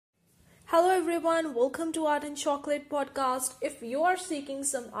Hello everyone, welcome to Art and Chocolate podcast. If you are seeking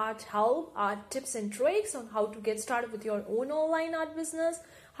some art help, art tips and tricks on how to get started with your own online art business,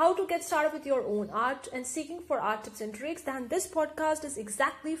 how to get started with your own art and seeking for art tips and tricks, then this podcast is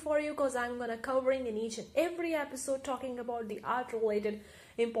exactly for you because I'm going to covering in each and every episode talking about the art related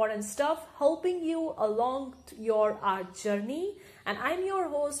important stuff, helping you along your art journey. And I'm your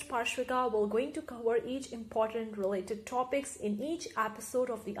host Parshvika. We're going to cover each important related topics in each episode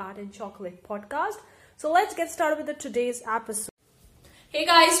of the Art and Chocolate podcast. So let's get started with today's episode. Hey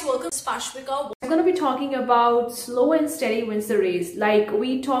guys, welcome to Parshvika. I'm going to be talking about slow and steady wins the race. Like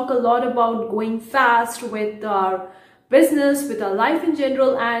we talk a lot about going fast with our business, with our life in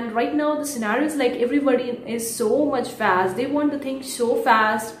general, and right now the scenario is like everybody is so much fast. They want to think so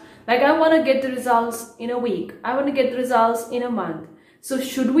fast. Like I want to get the results in a week. I want to get the results in a month. So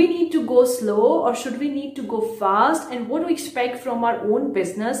should we need to go slow or should we need to go fast? And what do we expect from our own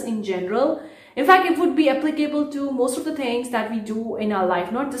business in general? In fact, it would be applicable to most of the things that we do in our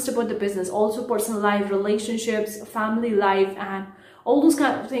life, not just about the business, also personal life, relationships, family life, and all those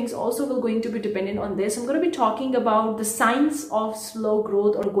kind of things also will going to be dependent on this. I'm going to be talking about the signs of slow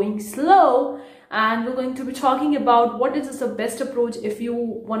growth or going slow. And we're going to be talking about what is the best approach if you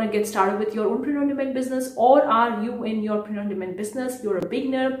want to get started with your own print-on-demand business, or are you in your print-on-demand business, you're a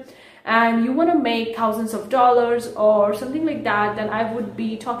beginner and you want to make thousands of dollars or something like that. Then I would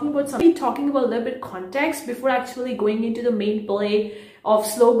be talking about a little bit context before actually going into the main play of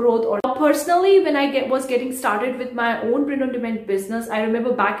slow growth. Or personally, when I was getting started with my own print-on-demand business, I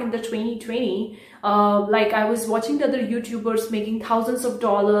remember back in the 2020, like I was watching the other YouTubers making thousands of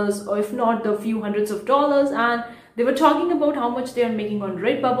dollars, or if not the few hundreds of dollars, and they were talking about how much they are making on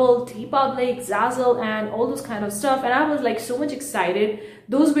Redbubble, TeePublic, Zazzle, and all those kind of stuff. And I was like so much excited.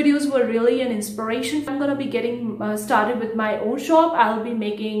 Those videos were really an inspiration. I'm gonna be getting started with my own shop. I'll be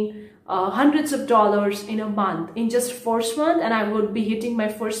making hundreds of dollars in a month, in just first month, and I would be hitting my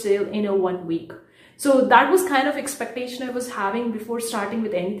first sale in a 1 week. So that was kind of expectation I was having before starting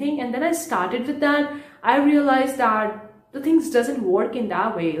with anything. And then I started with that. I realized that the things doesn't work in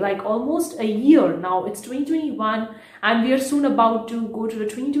that way. Like almost a year now, it's 2021 and we are soon about to go to the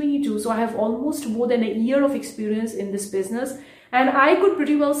 2022. So I have almost more than a year of experience in this business. And I could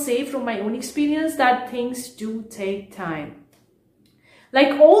pretty well say from my own experience that things do take time.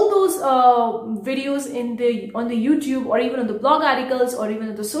 Like all those videos on the YouTube, or even on the blog articles, or even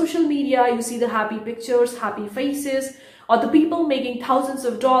on the social media, you see the happy pictures, happy faces, or the people making thousands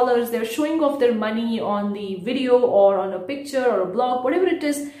of dollars. They're showing off their money on the video or on a picture or a blog, whatever it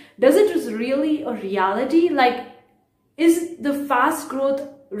is. Does it really a reality? Like, is the fast growth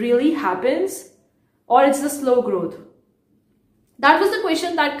really happens, or it's the slow growth? That was the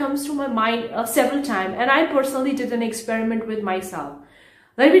question that comes to my mind several times, and I personally did an experiment with myself.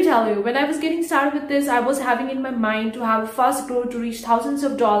 Let me tell you, when I was getting started with this, I was having in my mind to have fast growth to reach thousands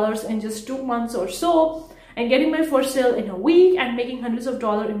of dollars in just 2 months or so, and getting my first sale in a week and making hundreds of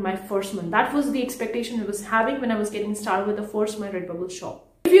dollars in my first month. That was the expectation I was having when I was getting started with my Redbubble shop.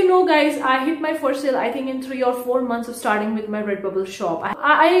 If you know guys, I hit my first sale I think in 3 or 4 months of starting with my Redbubble shop.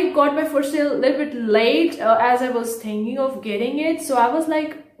 I got my first sale a little bit late as I was thinking of getting it. So I was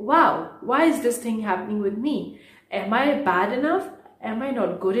like, wow, why is this thing happening with me? Am I bad enough? Am I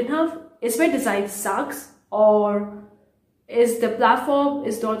not good enough? Is my design sucks? Or is the platform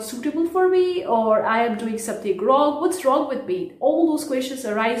is not suitable for me? Or I am doing something wrong? What's wrong with me? All those questions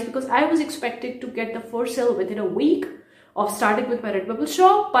arise because I was expected to get the first sale within a week of starting with my Redbubble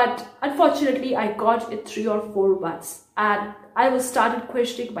shop. But unfortunately, I got it 3 or 4 months. And I was started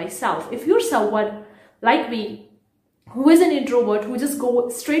questioning myself. If you're someone like me, who is an introvert, who just go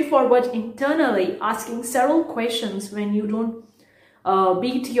straightforward internally, asking several questions when you don't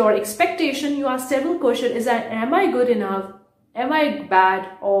beat your expectation, you ask several questions. Is that, am I good enough? Am I bad?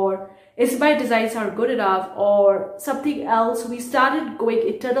 Or is my designs are good enough? Or something else? We started going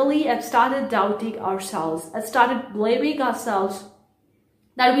internally and started doubting ourselves and started blaming ourselves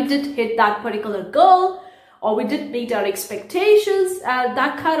that we didn't hit that particular goal, or we didn't meet our expectations, and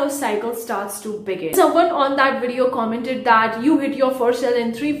that kind of cycle starts to begin. Someone on that video commented that you hit your first sale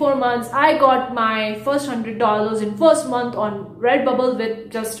in 3-4 months. I got my first $100 in first month on Redbubble with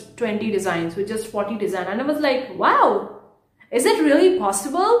just 20 designs, with just 40 designs. And I was like, wow, is it really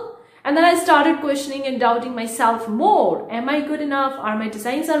possible? And then I started questioning and doubting myself more. Am I good enough? Are my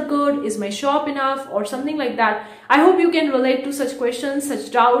designs are good? Is my shop enough? Or something like that. I hope you can relate to such questions, such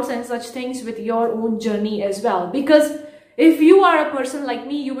doubts and such things with your own journey as well. Because If you are a person like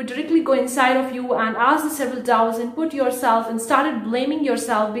me, you would directly go inside of you and ask the several doubts and put yourself and started blaming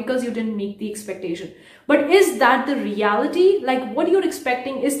yourself because you didn't meet the expectation. But is that the reality? Like what you're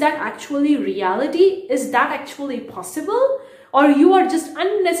expecting, is that actually reality? Is that actually possible? Or you are just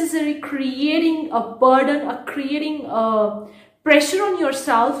unnecessarily creating a burden or creating a pressure on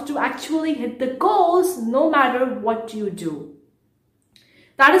yourself to actually hit the goals no matter what you do?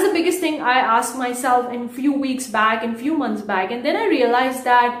 That is the biggest thing I asked myself in few weeks back, in few months back. And then I realized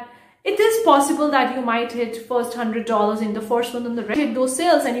that it is possible that you might hit first $100 in the first month and the rest hit those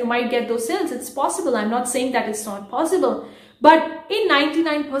sales, and you might get those sales. It's possible. I'm not saying that it's not possible. But in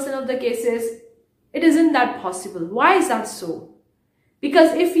 99% of the cases, it isn't that possible. Why is that so?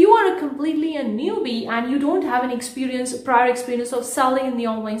 Because if you are completely a newbie and you don't have an experience, prior experience of selling in the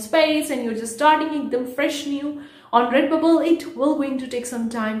online space, and you're just starting them fresh new on Redbubble, it will going to take some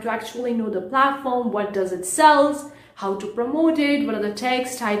time to actually know the platform, what does it sells, how to promote it, what are the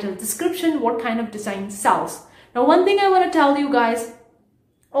text, title, description, what kind of design sells. Now, one thing I want to tell you guys,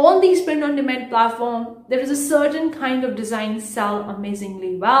 all these print-on-demand platform, there is a certain kind of design sell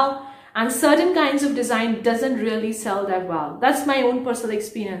amazingly well, and certain kinds of design doesn't really sell that well. That's my own personal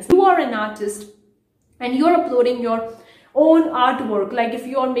experience. You are an artist and you're uploading your own artwork. Like if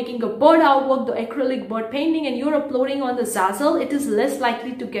you are making a bird artwork, the acrylic bird painting, and you're uploading on the Zazzle, it is less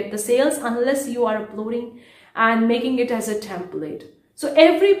likely to get the sales unless you are uploading and making it as a template. So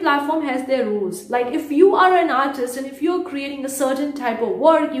every platform has their rules. Like if you are an artist and if you're creating a certain type of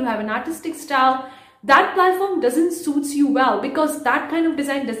work, you have an artistic style, that platform doesn't suit you well because that kind of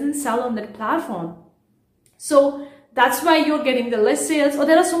design doesn't sell on that platform. So that's why you're getting the less sales, or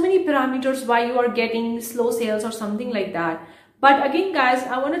there are so many parameters why you are getting slow sales or something like that. But again, guys,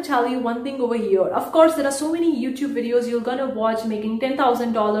 I want to tell you one thing over here. Of course, there are so many YouTube videos you're gonna watch making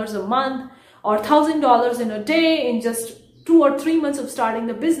 $10,000 a month or $1,000 in a day in just 2 or 3 months of starting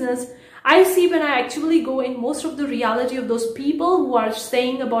the business. I see when I actually go in most of the reality of those people who are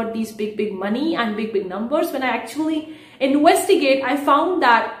saying about these big money and big numbers, when I actually investigate, I found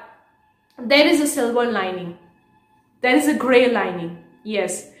that there is a silver lining. There is a gray lining.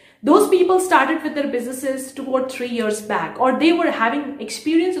 Yes. Those people started with their businesses 2 or 3 years back, or they were having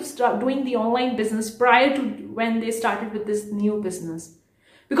experience of doing the online business prior to when they started with this new business.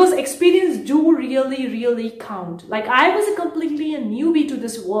 Because experience do really count. Like I was a completely a newbie to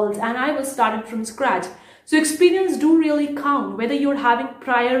this world and I was started from scratch. So experience do really count. Whether you're having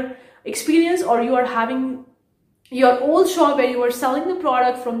prior experience or you are having your old shop where you were selling the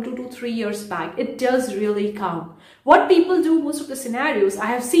product from 2 to 3 years back, it does really count. What people do, most of the scenarios I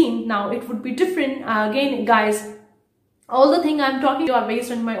have seen, now it would be different. Again, guys, all the things I'm talking to are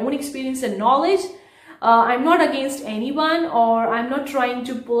based on my own experience and knowledge. I'm not against anyone, or I'm not trying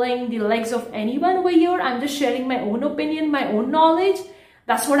to pulling the legs of anyone over here. I'm just sharing my own opinion, my own knowledge.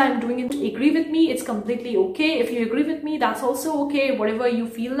 That's what I'm doing. If you agree with me, it's completely okay. If you agree with me, that's also okay, whatever you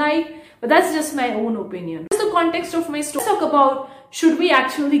feel like. But that's just my own opinion. This is the context of my story. Let's talk about, should we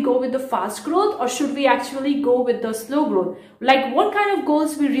actually go with the fast growth or should we actually go with the slow growth? Like what kind of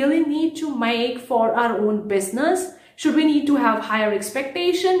goals we really need to make for our own business? Should we need to have higher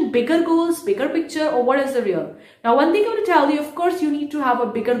expectation, bigger goals, bigger picture, or what is the real? Now, one thing I want to tell you, of course, you need to have a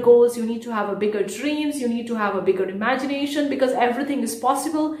bigger goals, you need to have a bigger dreams, you need to have a bigger imagination, because everything is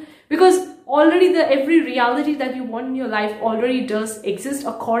possible. Because already every reality that you want in your life already does exist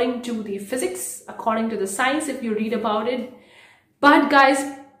according to the physics, according to the science, if you read about it. But guys,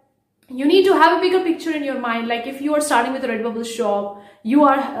 you need to have a bigger picture in your mind. Like if you are starting with a Redbubble shop, you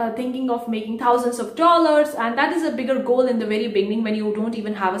are thinking of making thousands of dollars, and that is a bigger goal in the very beginning when you don't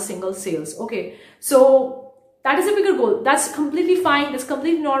even have a single sales. Okay, so that is a bigger goal. That's completely fine. It's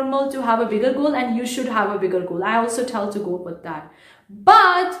completely normal to have a bigger goal, and you should have a bigger goal. I also tell to go with that.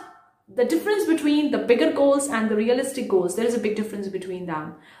 But the difference between the bigger goals and the realistic goals, there is a big difference between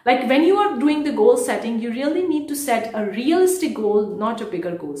them. Like when you are doing the goal setting, you really need to set a realistic goal, not a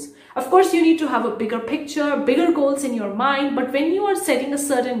bigger goals. Of course, you need to have a bigger picture, bigger goals in your mind. But when you are setting a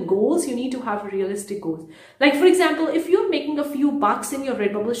certain goals, you need to have realistic goals. Like for example, if you're making a few bucks in your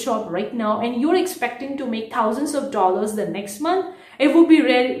Redbubble shop right now and you're expecting to make thousands of dollars the next month, it would be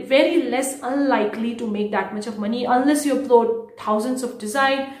very less unlikely to make that much of money unless you upload thousands of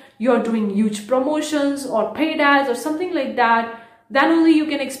design, you're doing huge promotions or paid ads or something like that. Then only you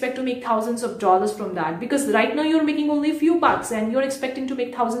can expect to make thousands of dollars from that. Because right now you're making only a few bucks and you're expecting to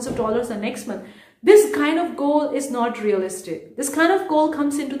make thousands of dollars the next month. This kind of goal is not realistic. This kind of goal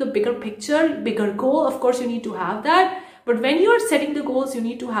comes into the bigger picture, bigger goal. Of course, you need to have that. But when you're setting the goals, you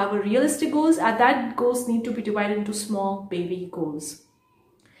need to have a realistic goals, and that goals need to be divided into small baby goals.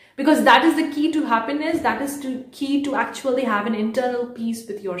 because that is the key to happiness. That is the key to actually have an internal peace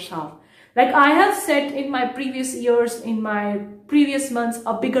with yourself. Like I have set in my previous years, in my previous months,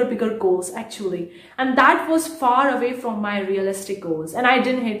 a bigger goals actually. And that was far away from my realistic goals. And I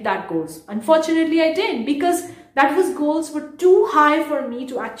didn't hit that goals. Unfortunately, I didn't, because that was goals were too high for me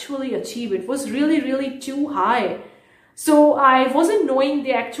to actually achieve. It was really too high. So I wasn't knowing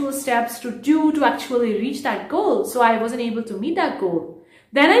the actual steps to do to actually reach that goal. So I wasn't able to meet that goal.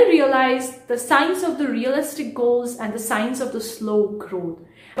 Then I realized the signs of the realistic goals and the signs of the slow growth.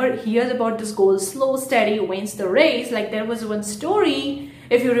 But here's about this goal, slow, steady wins the race. Like there was one story,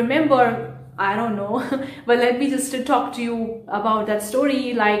 if you remember, I don't know, but let me just talk to you about that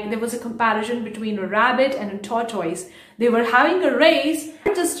story. Like there was a comparison between a rabbit and a tortoise. They were having a race,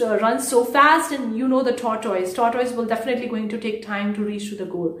 just runs so fast, and you know the tortoise will definitely going to take time to reach to the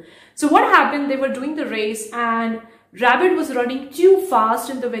goal. So what happened, they were doing the race and rabbit was running too fast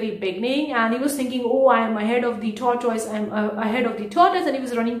in the very beginning, and he was thinking, oh, I am ahead of the tortoise, I'm ahead of the tortoise, and he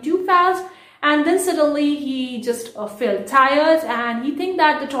was running too fast. And then suddenly he just felt tired, and he think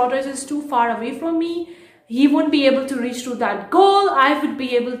that the tortoise is too far away from me. He won't be able to reach to that goal. I would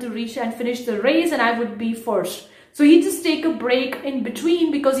be able to reach and finish the race, and I would be first. So he just take a break in between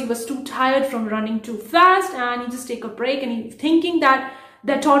because he was too tired from running too fast, and he just take a break, and he thinking that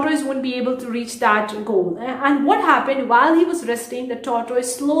the tortoise wouldn't be able to reach that goal. And what happened, while he was resting, the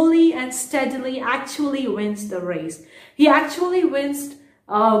tortoise slowly and steadily actually wins the race. He actually reached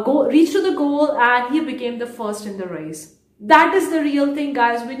to the goal, and he became the first in the race. That is the real thing,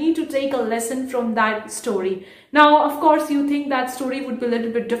 guys. We need to take a lesson from that story. Now, of course, you think that story would be a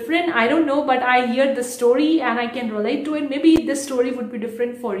little bit different. I don't know, but I hear the story and I can relate to it. Maybe this story would be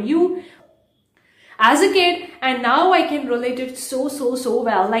different for you as a kid, and now I can relate it so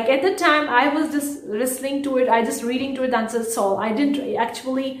well. Like at the time, I was just listening to it, I just reading to it, that's all. I didn't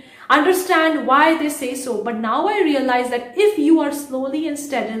actually understand why they say so, but now I realize that if you are slowly and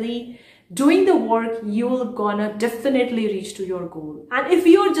steadily doing the work, you're gonna definitely reach to your goal. And if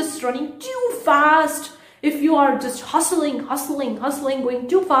you're just running too fast, if you are just hustling, going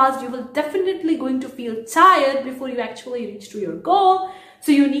too fast, you will definitely going to feel tired before you actually reach to your goal.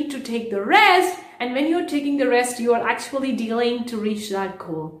 So you need to take the rest, and when you're taking the rest, you are actually dealing to reach that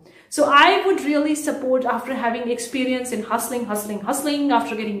goal. So I would really support, after having experience in hustling,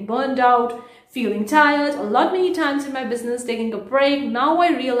 after getting burned out, feeling tired a lot many times in my business, taking a break, now I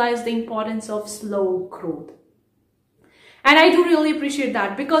realize the importance of slow growth. And I do really appreciate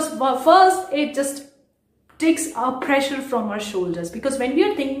that, because first it just takes a pressure from our shoulders, because when we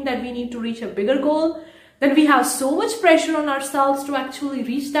are thinking that we need to reach a bigger goal, then we have so much pressure on ourselves to actually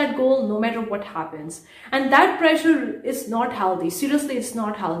reach that goal no matter what happens. And that pressure is not healthy. Seriously, it's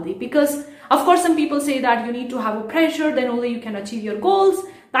not healthy, because of course some people say that you need to have a pressure, then only you can achieve your goals.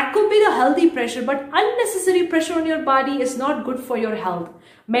 That could be the healthy pressure, but unnecessary pressure on your body is not good for your health.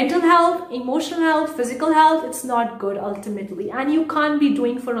 Mental health, emotional health, physical health, it's not good ultimately. And you can't be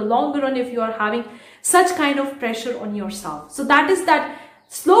doing for a longer run if you are having such kind of pressure on yourself. So that is that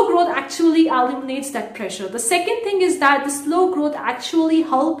slow growth actually eliminates that pressure. The second thing is that the slow growth actually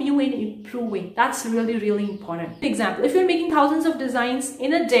help you in improving. That's really important. Example, if you're making thousands of designs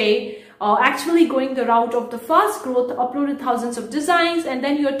in a day, actually going the route of the fast growth, uploaded thousands of designs, and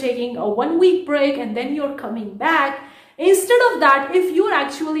then you're taking a 1 week break, and then you're coming back. Instead of that, if you're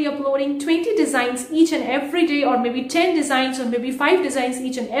actually uploading 20 designs each and every day, or maybe 10 designs, or maybe 5 designs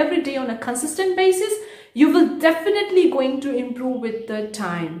each and every day on a consistent basis, you will definitely going to improve with the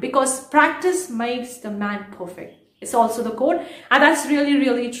time, because practice makes the man perfect. It's also the quote, and that's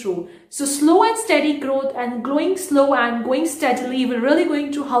really true. So slow and steady growth, and going slow and going steadily will really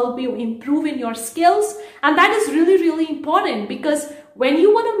going to help you improve in your skills. And that is really important, because when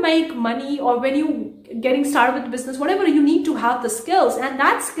you want to make money, or when you getting started with business, whatever, you need to have the skills, and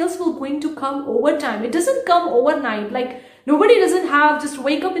that skills will going to come over time. It doesn't come overnight. Like nobody doesn't have just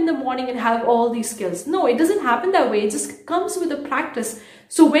wake up in the morning and have all these skills. No, it doesn't happen that way. It just comes with the practice.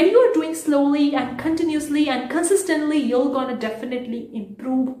 So when you are doing slowly and continuously and consistently, you're gonna definitely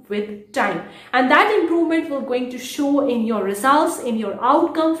improve with time, and that improvement will going to show in your results, in your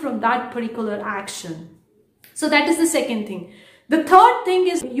outcome from that particular action. So that is the second thing. The third thing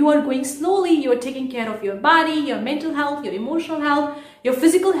is, you are going slowly, you are taking care of your body, your mental health, your emotional health, your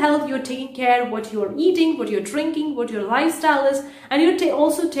physical health. You're taking care of what you're eating, what you're drinking, what your lifestyle is, and you're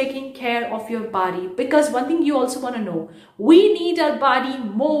also taking care of your body. Because one thing you also want to know, we need our body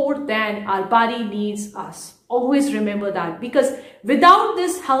more than our body needs us. Always remember that, because without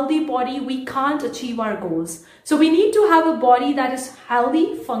this healthy body, we can't achieve our goals. So we need to have a body that is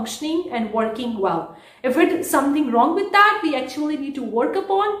healthy, functioning, and working well. If it's something wrong with that, we actually need to work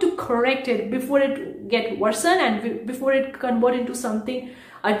upon to correct it before it get worsen and before it convert into something,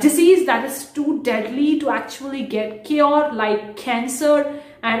 a disease that is too deadly to actually get cured, like cancer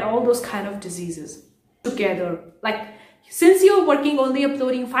and all those kind of diseases together. Like, since you're working only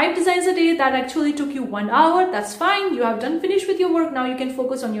uploading 5 designs a day, that actually took you 1 hour, that's fine. You have done finished with your work. Now you can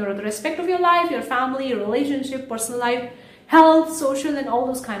focus on your other aspect of your life, your family, your relationship, personal life, health, social, and all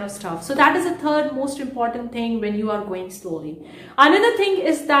those kind of stuff. So that is the third most important thing when you are going slowly. Another thing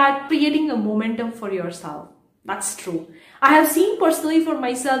is that creating a momentum for yourself. That's true. I have seen personally for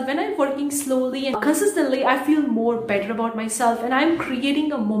myself, when I'm working slowly and consistently, I feel more better about myself, and I'm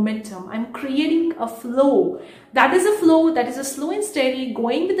creating a momentum. I'm creating a flow. That is a flow that is a slow and steady,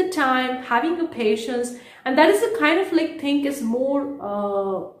 going with the time, having a patience. And that is the kind of like thing is more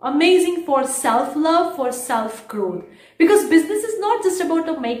amazing for self-love, for self-growth. Because business is not just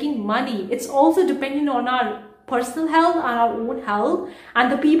about making money. It's also depending on our personal health and our own health and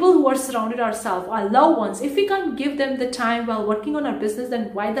the people who are surrounded ourselves, our loved ones. If we can't give them the time while working on our business,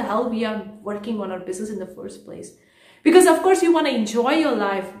 then why the hell we are working on our business in the first place? Because of course you want to enjoy your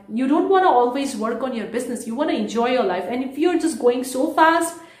life. You don't want to always work on your business. You want to enjoy your life. And if you're just going so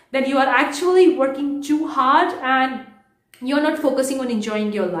fast, then you are actually working too hard and you're not focusing on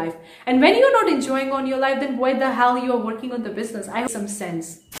enjoying your life. And when you're not enjoying on your life, then why the hell you are working on the business? I have some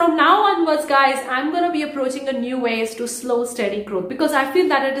sense. From now onwards, guys, I'm going to be approaching a new ways to slow, steady growth, because I feel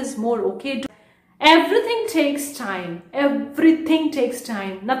that it is more okay. Everything takes time. Everything takes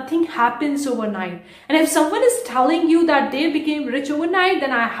time. Nothing happens overnight. And if someone is telling you that they became rich overnight,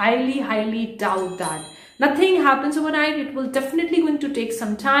 then I highly, highly doubt that. Nothing happens overnight. It will definitely going to take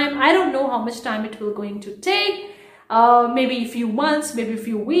some time. I don't know how much time it will going to take. Maybe a few months, maybe a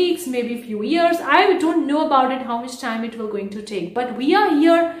few weeks, maybe a few years. I don't know about it, how much time it will going to take. But we are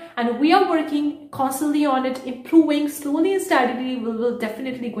here and we are working constantly on it, improving slowly and steadily. We will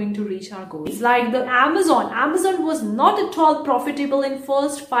definitely going to reach our goals. It's like the Amazon. Amazon was not at all profitable in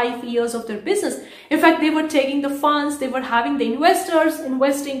first 5 years of their business. In fact, they were taking the funds, they were having the investors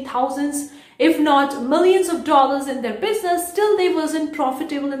investing thousands, if not millions of dollars in their business. Still, they wasn't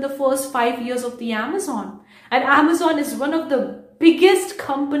profitable in the first 5 years of the Amazon. And Amazon is one of the biggest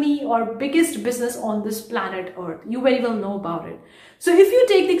company or biggest business on this planet Earth. You very well know about it. So if you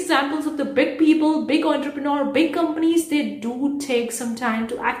take the examples of the big people, big entrepreneur, big companies, they do take some time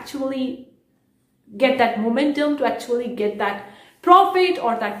to actually get that momentum, to actually get that profit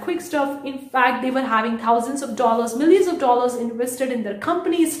or that quick stuff. In fact, they were having thousands of dollars, millions of dollars invested in their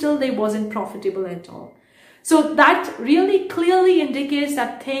company. Still, they wasn't profitable at all. So that really clearly indicates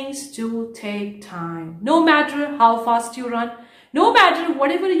that things do take time. No matter how fast you run, no matter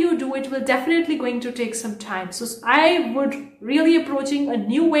whatever you do, it will definitely going to take some time. So I would really approaching a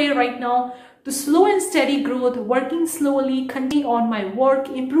new way right now to slow and steady growth, working slowly, continuing on my work,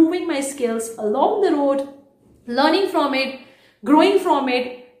 improving my skills along the road, learning from it, growing from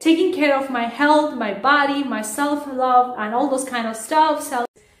it, taking care of my health, my body, my self-love, and all those kind of stuff.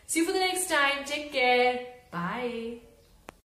 See you for the next time. Take care. Bye.